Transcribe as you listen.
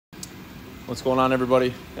What's going on,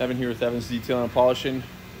 everybody? Evan here with Evan's Detailing and Polishing.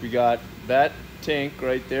 We got that tank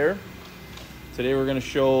right there. Today we're going to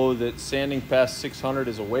show that sanding past 600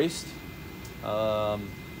 is a waste. I'm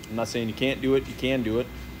not saying you can't do it, you can do it.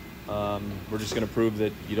 We're just going to prove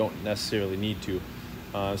that you don't necessarily need to.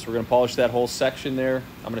 So we're going to polish that whole section there.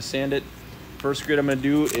 I'm going to sand it. First grit I'm going to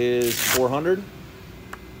do is 400.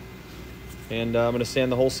 And I'm going to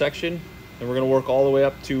sand the whole section. And we're going to work all the way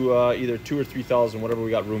up to either 2,000 or 3,000, whatever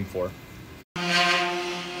we got room for.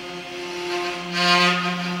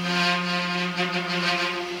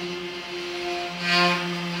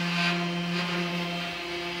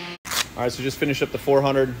 All right, so just finish up the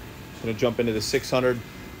 400. I'm gonna jump into the 600,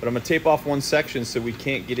 but I'm gonna tape off one section so we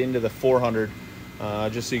can't get into the 400,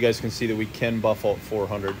 just so you guys can see that we can buff out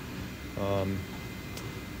 400.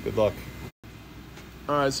 Good luck.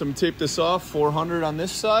 All right, so I'm gonna tape this off, 400 on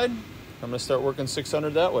this side. I'm gonna start working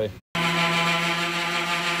 600 that way.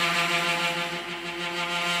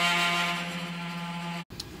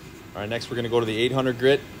 All right, next we're gonna go to the 800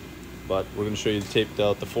 grit, but we're gonna show you taped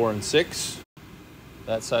out the 4 and 6.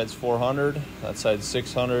 That side's 400, that side's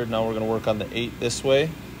 600. Now we're gonna work on the 8 this way.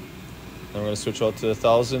 Then we're gonna switch out to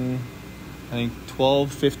 1,000, I think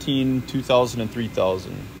 12, 15, 2,000, and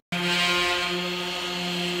 3,000.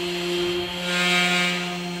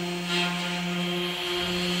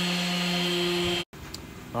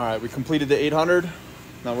 All right, we completed the 800.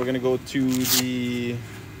 Now we're gonna go to the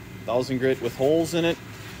 1,000 grit with holes in it.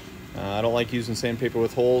 I don't like using sandpaper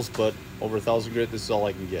with holes, but over 1,000 grit, this is all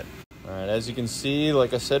I can get. All right, as you can see,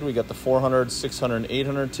 like I said, we got the 400, 600, and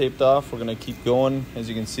 800 taped off. We're gonna keep going. As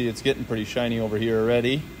you can see, it's getting pretty shiny over here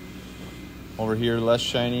already. Over here, less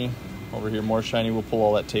shiny. Over here, more shiny. We'll pull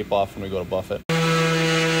all that tape off when we go to buff it.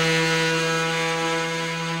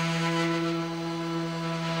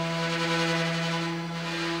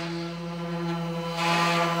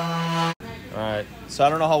 All right, so I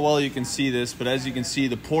don't know how well you can see this, but as you can see,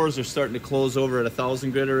 the pores are starting to close over at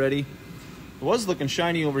 1,000 grit already. It was looking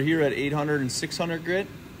shiny over here at 800 and 600 grit,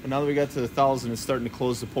 but now that we got to the 1,000, it's starting to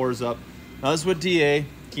close the pores up. Now this is what DA,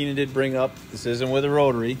 Keenan did bring up. This isn't with a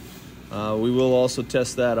rotary. We will also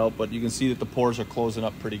test that out, but you can see that the pores are closing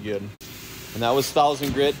up pretty good. And that was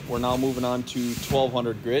 1,000 grit. We're now moving on to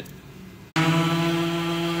 1,200 grit.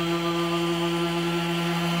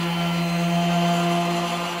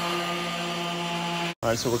 All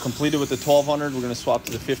right, so we're completed with the 1,200. We're gonna swap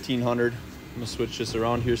to the 1,500. I'm gonna switch this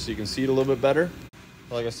around here so you can see it a little bit better.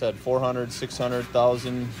 Like I said, 400, 600,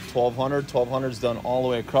 1,000, 1,200. 1,200 is done all the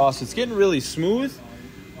way across. It's getting really smooth,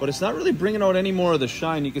 but it's not really bringing out any more of the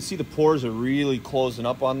shine. You can see the pores are really closing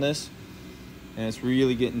up on this, and it's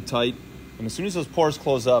really getting tight. And as soon as those pores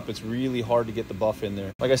close up, it's really hard to get the buff in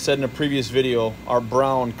there. Like I said in a previous video, our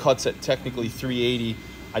brown cuts at technically 380.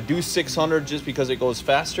 I do 600 just because it goes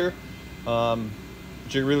faster.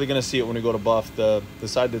 But you're really gonna see it when we go to buff. The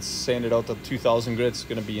side that's sanded out to 2,000 grit is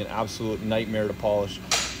gonna be an absolute nightmare to polish.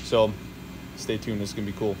 So stay tuned, this is gonna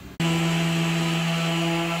be cool.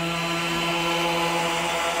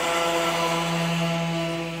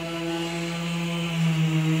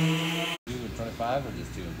 25 or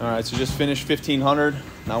just 2? All right, so just finished 1,500.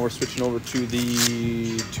 Now we're switching over to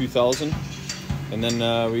the 2,000. And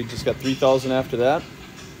then we just got 3,000 after that.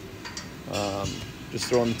 Just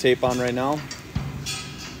throwing the tape on right now.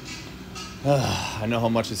 I know how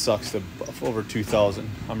much it sucks to buff over 2,000.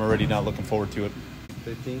 I'm already not looking forward to it.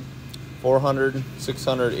 15? 400,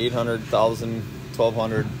 600, 800, 1,000,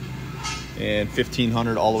 1,200, and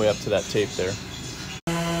 1,500 all the way up to that tape there.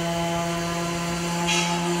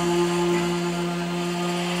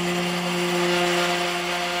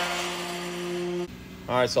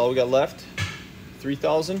 All right, so all we got left,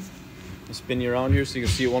 3,000. I'll spin you around here so you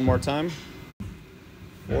can see it one more time.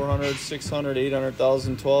 400, 600, 800,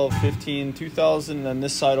 1,000, 12, 15, 2,000, and then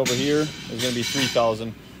this side over here is gonna be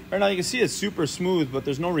 3,000. Right now you can see it's super smooth, but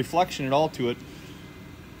there's no reflection at all to it.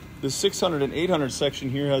 The 600 and 800 section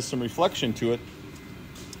here has some reflection to it,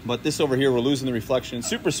 but this over here, we're losing the reflection. It's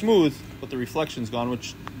super smooth, but the reflection's gone,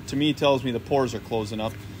 which to me tells me the pores are closing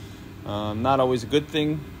up. Not always a good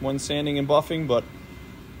thing when sanding and buffing, but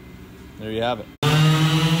there you have it.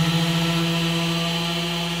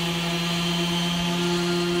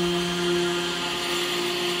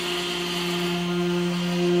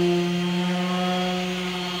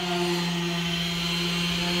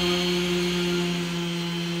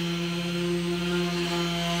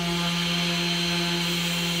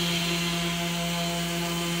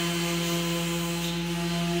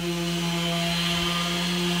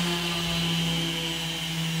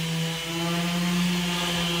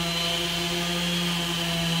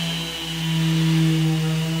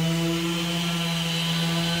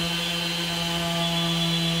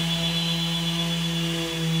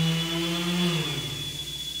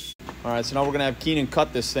 All right, so now we're gonna have Keenan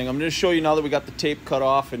cut this thing. I'm gonna show you now that we got the tape cut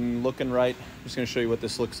off and looking right. I'm just gonna show you what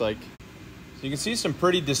this looks like. So you can see some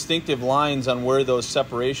pretty distinctive lines on where those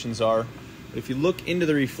separations are. But if you look into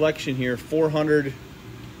the reflection here, 400,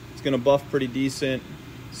 it's gonna buff pretty decent.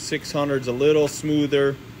 600's a little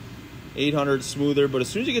smoother. 800's smoother. But as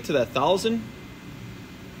soon as you get to that 1,000,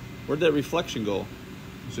 where'd that reflection go?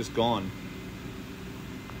 It's just gone.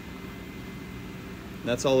 And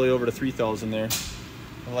that's all the way over to 3,000 there.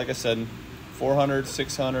 And like I said, 400,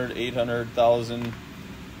 600, 800, 1,000,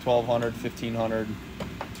 1,200, 1,500,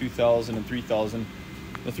 2,000, and 3,000.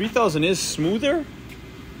 The 3,000 is smoother,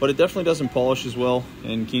 but it definitely doesn't polish as well.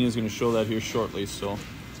 And Keenan's going to show that here shortly, so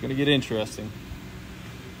it's going to get interesting.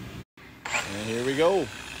 And here we go.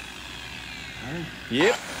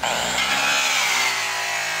 Yep.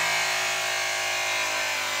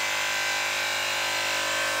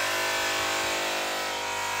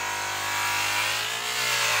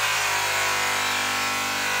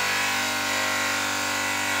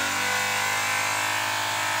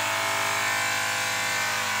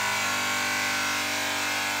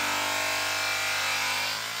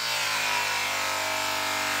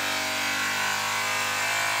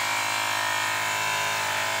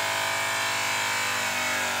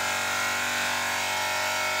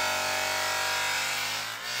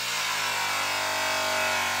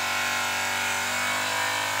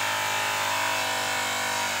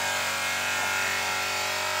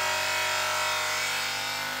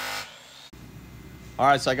 All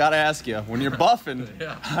right, so I got to ask you, when you're buffing,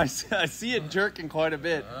 Yeah. I see it jerking quite a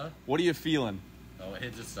bit. What are you feeling? Oh,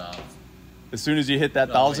 it just stops. As soon as you hit that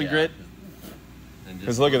 1,000 grit?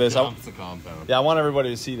 Because look at this. The compound. Yeah, I want everybody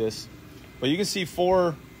to see this. But you can see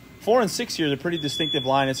 4 and 6 here is a pretty distinctive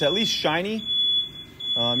line. It's at least shiny.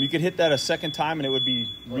 You could hit that a second time and it would be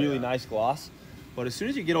really nice gloss. But as soon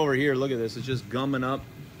as you get over here, look at this. It's just gumming up.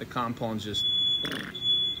 The compound's just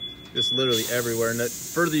literally everywhere. And the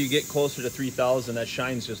further you get closer to 3,000, that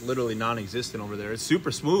shine's just literally non-existent over there. It's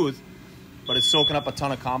super smooth, but it's soaking up a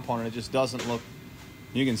ton of compound and it just doesn't look,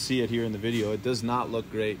 you can see it here in the video, it does not look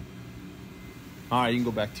great. All right, you can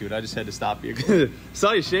go back to it. I just had to stop you.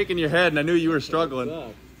 Saw you shaking your head and I knew you were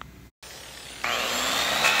struggling.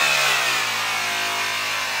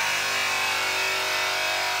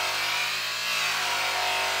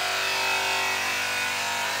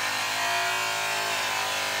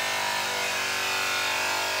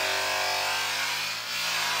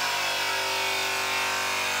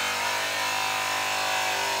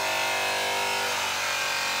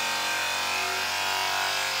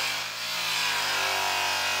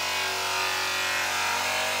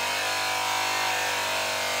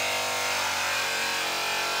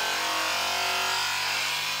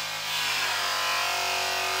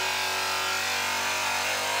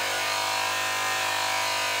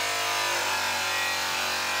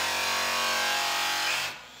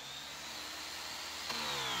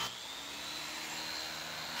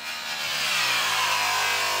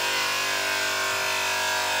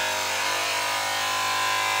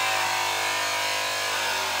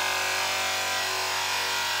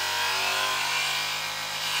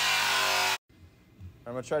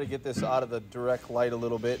 I'm gonna try to get this out of the direct light a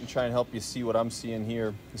little bit and try and help you see what I'm seeing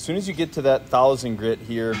here. As soon as you get to that 1,000 grit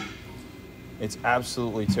here, it's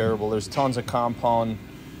absolutely terrible. There's tons of compound.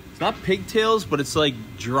 It's not pigtails, but it's like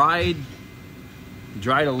dried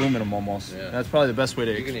aluminum almost. Yeah. That's probably the best way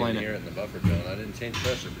to explain it. You can even hear it in the buffer zone. I didn't change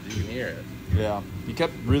pressure, but you can hear it. Yeah, you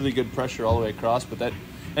kept really good pressure all the way across, but that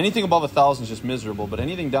anything above 1,000 is just miserable. But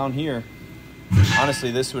anything down here,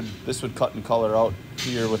 honestly, this would cut and color out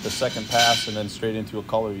here with the second pass and then straight into a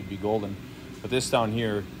color, you'd be golden. But this down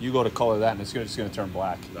here, you go to color that and it's just going to turn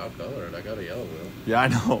black. I'll color it. I got a yellow wheel. Yeah, I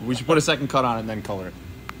know. We should put a second cut on it and then color it.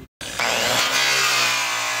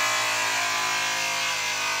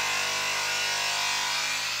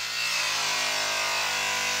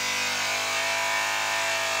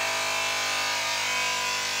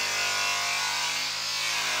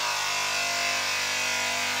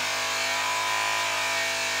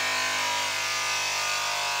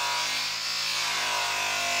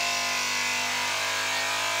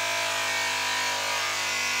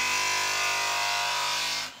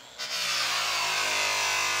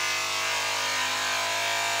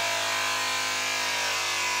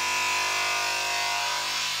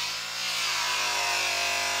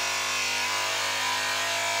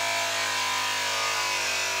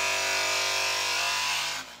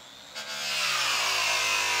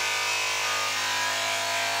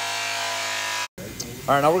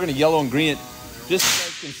 All right, now we're gonna yellow and green it, just so you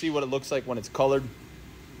guys can see what it looks like when it's colored.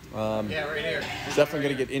 Yeah, right here. It's definitely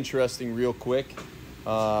gonna get interesting real quick.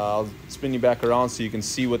 I'll spin you back around so you can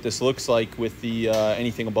see what this looks like with the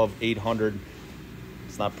anything above 800.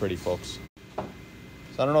 It's not pretty, folks.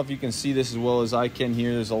 So I don't know if you can see this as well as I can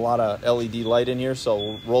here. There's a lot of LED light in here, so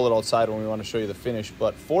we'll roll it outside when we want to show you the finish.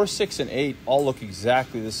 But 4, 6, and 8 all look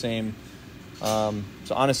exactly the same. So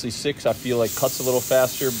honestly, 6 I feel like cuts a little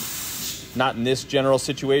faster. Not in this general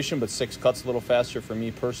situation, but 6 cuts a little faster for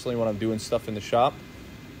me personally when I'm doing stuff in the shop.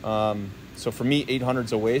 So for me,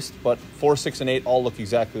 800's a waste, but 4, 6, and 8 all look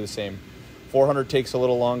exactly the same. 400 takes a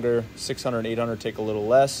little longer, 600 and 800 take a little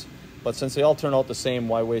less, but since they all turn out the same,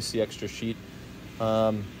 why waste the extra sheet?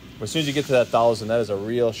 As soon as you get to that 1,000, that is a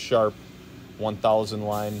real sharp 1,000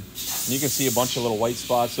 line. And you can see a bunch of little white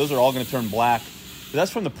spots. Those are all going to turn black. But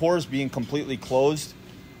that's from the pores being completely closed.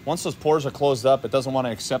 Once those pores are closed up, it doesn't want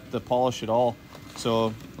to accept the polish at all.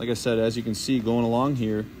 So, like I said, as you can see going along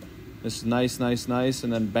here, this is nice, nice, nice,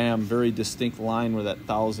 and then bam, very distinct line where that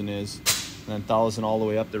 1,000 is. And then 1,000 all the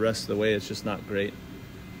way up the rest of the way. It's just not great.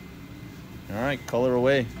 All right, color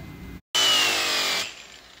away.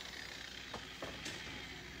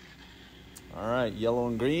 All right, yellow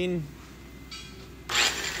and green.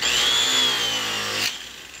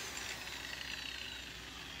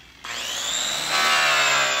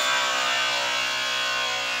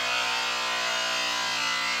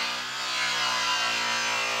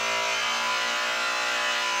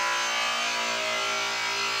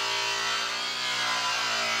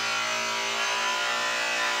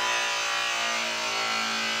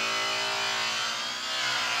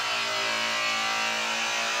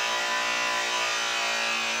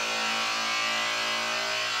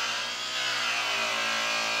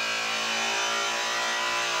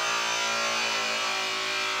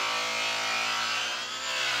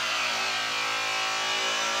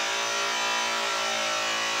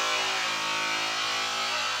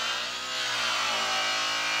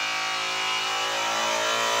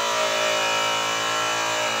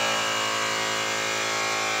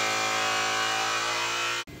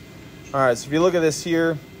 All right, so if you look at this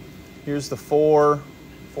here, here's the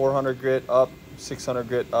 400 grit up, 600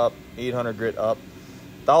 grit up, 800 grit up.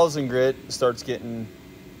 1,000 grit starts getting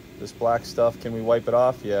this black stuff. Can we wipe it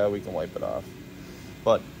off? Yeah, we can wipe it off.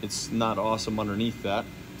 But it's not awesome underneath that.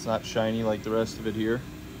 It's not shiny like the rest of it here.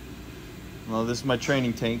 Well, this is my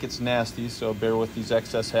training tank. It's nasty, so bear with these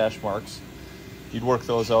excess hash marks. You'd work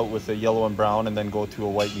those out with a yellow and brown and then go to a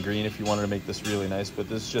white and green if you wanted to make this really nice, but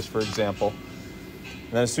this is just for example.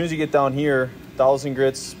 And then as soon as you get down here, 1,000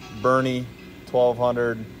 grits, Bernie,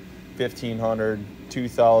 1,200, 1,500,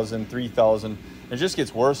 2,000, 3,000. It just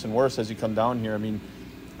gets worse and worse as you come down here. I mean,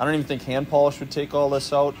 I don't even think hand polish would take all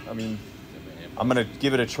this out. I mean, I'm going to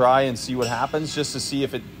give it a try and see what happens just to see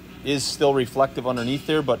if it is still reflective underneath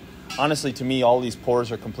there. But honestly, to me, all these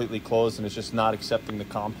pores are completely closed and it's just not accepting the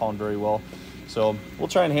compound very well. So we'll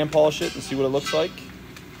try and hand polish it and see what it looks like.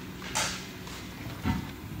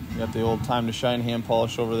 Got the old time to shine hand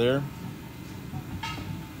polish over there.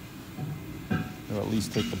 It'll at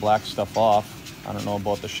least take the black stuff off. I don't know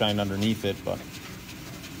about the shine underneath it, but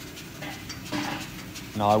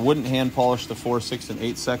now I wouldn't hand polish the 4, 6, and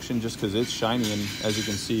 8 section just because it's shiny, and as you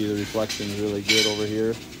can see, the reflection is really good over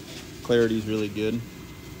here. Clarity is really good.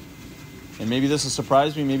 And maybe this will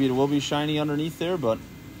surprise me. Maybe it will be shiny underneath there, but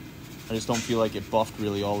I just don't feel like it buffed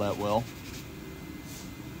really all that well.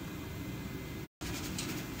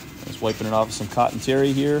 Just wiping it off with some cotton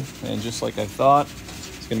terry here, and just like I thought,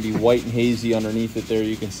 it's going to be white and hazy underneath it there.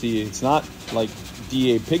 You can see it's not like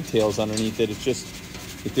DA pigtails underneath it. It's just,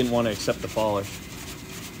 it didn't want to accept the polish.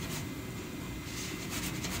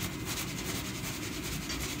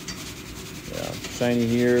 Yeah, shiny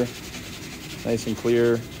here, nice and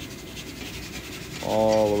clear,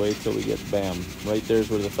 all the way till we get bam. Right there's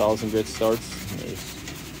where the 1,000 grit starts.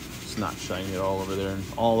 It's not shiny at all over there, and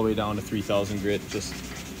all the way down to 3,000 grit, just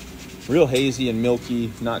real hazy and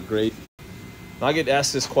milky, not great. Now, I get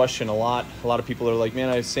asked this question a lot. A lot of people are like, man,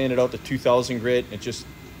 I sanded out to 2,000 grit. It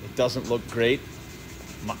doesn't look great.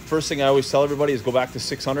 First thing I always tell everybody is go back to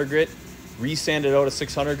 600 grit, re-sand it out at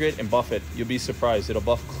 600 grit and buff it. You'll be surprised. It'll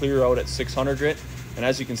buff clear out at 600 grit. And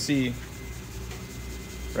as you can see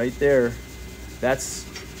right there, that's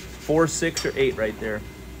 4, 6, or 8 right there.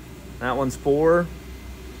 That one's 4.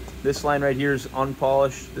 This line right here is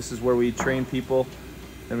unpolished. This is where we train people.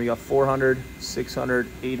 Then we got 400, 600,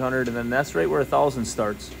 800, and then that's right where 1,000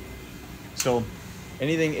 starts. So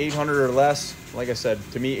anything 800 or less, like I said,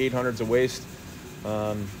 to me 800 is a waste.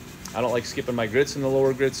 I don't like skipping my grits in the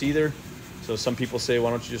lower grits either. So some people say, why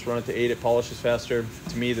don't you just run it to 8, it polishes faster.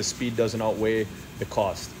 To me, the speed doesn't outweigh the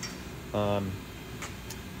cost. But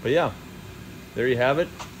yeah, there you have it.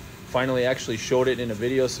 Finally actually showed it in a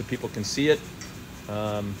video so people can see it.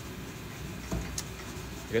 I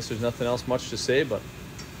guess there's nothing else much to say, but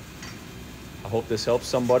I hope this helps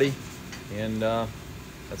somebody, and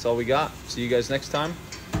that's all we got. See you guys next time.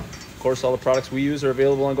 Of course, all the products we use are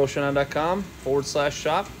available on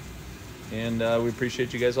GoShine.com/shop, and we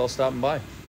appreciate you guys all stopping by.